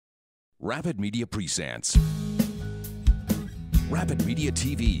Rapid Media presents Rapid Media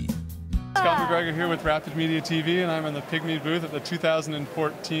TV. Scott McGregor here with Rapid Media TV, and I'm in the Pygmy booth at the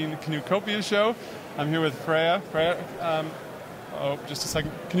 2014 Canoecopia show. I'm here with Freya. Freya, just a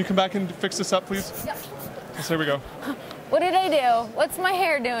second. Can you come back and fix this up, please? Yep. Yes, here we go. What did I do? What's my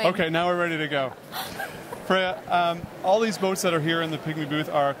hair doing? Okay, now we're ready to go. Freya, all these boats that are here in the Pygmy booth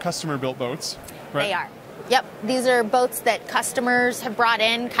are customer-built boats, right? They are. Yep, these are boats that customers have brought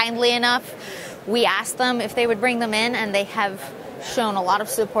in kindly enough. We asked them if they would bring them in, and they have shown a lot of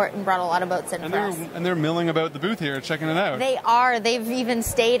support and brought a lot of boats in for us. And they're milling about the booth here, checking it out. They are. They've even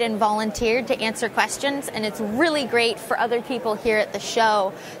stayed and volunteered to answer questions, and it's really great for other people here at the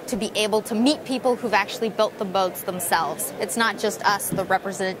show to be able to meet people who've actually built the boats themselves. It's not just us, the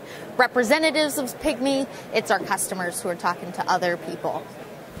representatives of Pygmy, it's our customers who are talking to other people.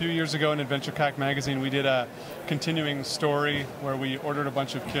 A few years ago in Adventure Kayak magazine, we did a continuing story where we ordered a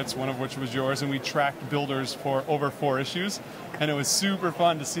bunch of kits, one of which was yours, and we tracked builders for over 4 issues. And it was super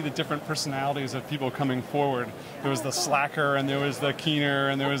fun to see the different personalities of people coming forward. There was the slacker, and there was the keener,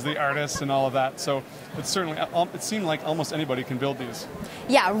 and there was the artist, and all of that. So it seemed like almost anybody can build these.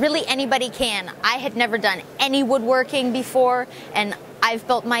 Yeah, really anybody can. I had never done any woodworking before, and I've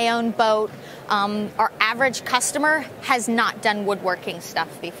built my own boat. Our average customer has not done woodworking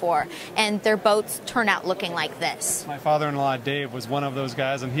stuff before, and their boats turn out looking like this. My father-in-law, Dave, was one of those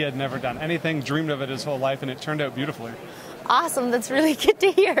guys, and he had never done anything, dreamed of it his whole life, and it turned out beautifully. Awesome, that's really good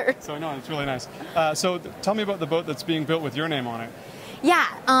to hear. So no, it's really nice. So tell me about the boat that's being built with your name on it. Yeah.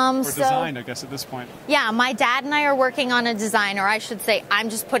 Or designed, I guess, at this point. Yeah, my dad and I are working on a design, or I should say I'm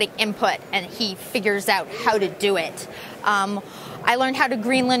just putting input, and he figures out how to do it. I learned how to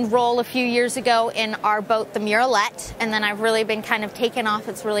Greenland roll a few years ago in our boat, the Muralette, and then I've really been kind of taken off.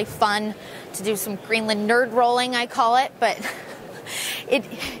 It's really fun to do some Greenland nerd rolling, I call it, but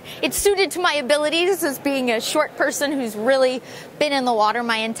it's suited to my abilities as being a short person who's really been in the water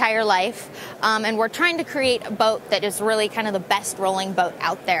my entire life. And we're trying to create a boat that is really kind of the best rolling boat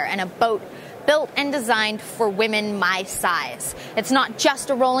out there, and a boat built and designed for women my size. It's not just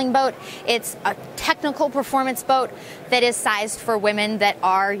a rolling boat, it's a technical performance boat that is sized for women that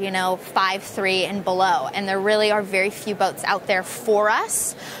are, 5'3" and below. And there really are very few boats out there for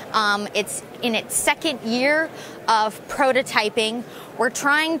us. It's in its second year of prototyping. We're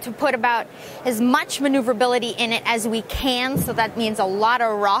trying to put about as much maneuverability in it as we can, so that means a lot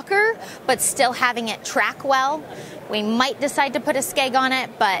of rocker, but still having it track well. We might decide to put a skeg on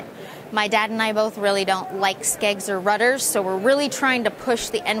it, but my dad and I both really don't like skegs or rudders, so we're really trying to push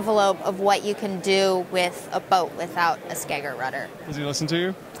the envelope of what you can do with a boat without a skeg or rudder. Does he listen to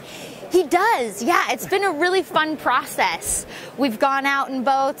you? He does, yeah. It's been a really fun process. We've gone out in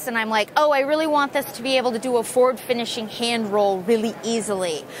boats, and I'm like, oh, I really want this to be able to do a forward finishing hand roll really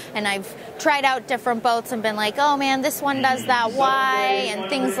easily. And I've tried out different boats and been like, oh man, this one does that, why? And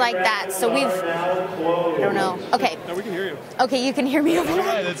things like that. So I don't know. Okay. No, we can hear you. Okay, you can hear me over there?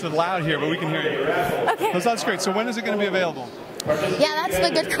 Right, it's loud here, but we can hear you. Okay. That's great. So when is it going to be available? Yeah, that's the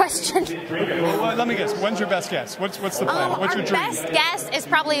good question. Well, let me guess. When's your best guess? What's the plan? What's your dream? Our best guess is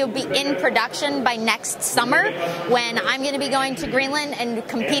probably it'll be in production by next summer, when I'm going to be going to Greenland and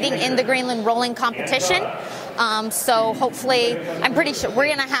competing in the Greenland rolling competition. So hopefully, I'm pretty sure we're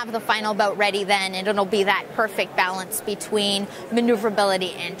going to have the final boat ready then, and it'll be that perfect balance between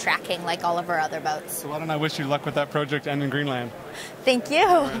maneuverability and tracking like all of our other boats. So why don't I wish you luck with that project and in Greenland. Thank you.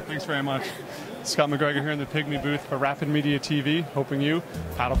 Right, thanks very much. Scott McGregor here in the Pygmy booth for Rapid Media TV, hoping you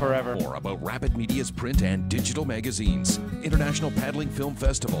paddle forever. More about Rapid Media's print and digital magazines, International Paddling Film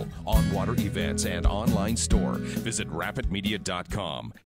Festival, on-water events, and online store. Visit rapidmedia.com.